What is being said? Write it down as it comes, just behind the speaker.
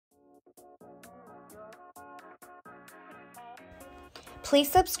Please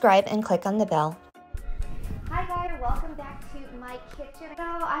subscribe and click on the bell. Hi guys, welcome back to my kitchen. So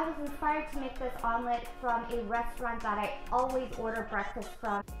I was inspired to make this omelet from a restaurant that I always order breakfast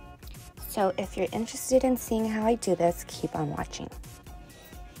from. So if you're interested in seeing how I do this, keep on watching.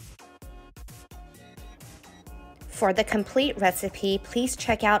 For the complete recipe, please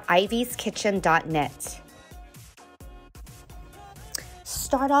check out ivskitchen.net.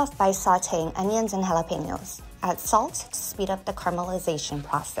 Start off by sauteing onions and jalapenos. Add salt to speed up the caramelization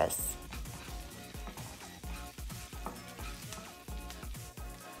process.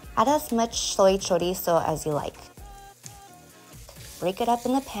 Add as much soy chorizo as you like. Break it up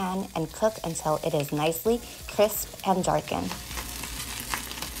in the pan and cook until it is nicely crisp and darkened.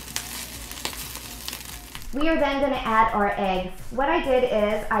 We are then going to add our eggs. What I did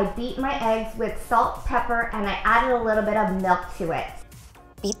is I beat my eggs with salt, pepper, and I added a little bit of milk to it.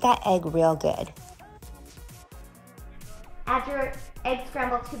 Beat that egg real good. Add your egg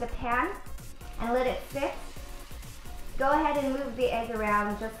scramble to the pan and let it sit. Go ahead and move the egg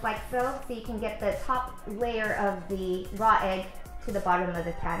around just like so you can get the top layer of the raw egg to the bottom of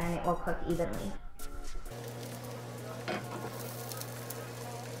the pan and it will cook evenly.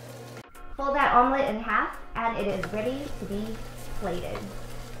 Fold that omelet in half and it is ready to be plated.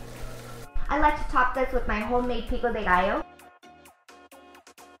 I like to top this with my homemade Pico De Gallo.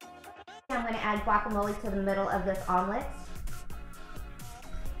 I'm going to add guacamole to the middle of this omelet.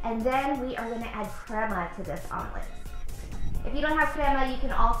 And then we are going to add crema to this omelet. If you don't have crema, you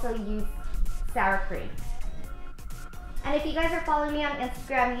can also use sour cream. And if you guys are following me on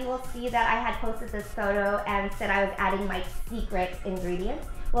Instagram, you will see that I had posted this photo and said I was adding my secret ingredients.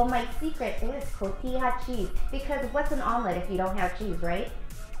 Well, my secret is Cotija Cheese, because what's an omelet if you don't have cheese, right?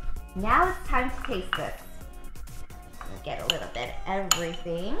 Now it's time to taste this. Get a little bit of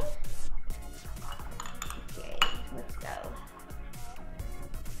everything. Okay, let's go.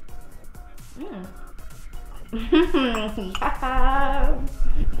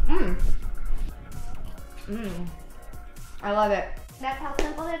 I love it. That's how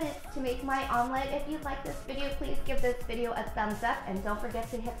simple it is to make my omelet. If you like this video, please give this video a thumbs up and don't forget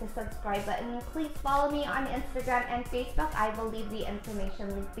to hit the subscribe button. Please follow me on Instagram and Facebook. I will leave the information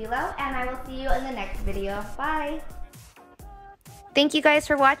linked below and I will see you in the next video. Bye! Thank you guys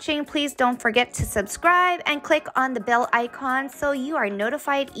for watching. Please don't forget to subscribe and click on the bell icon so you are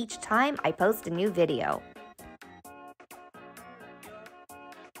notified each time I post a new video.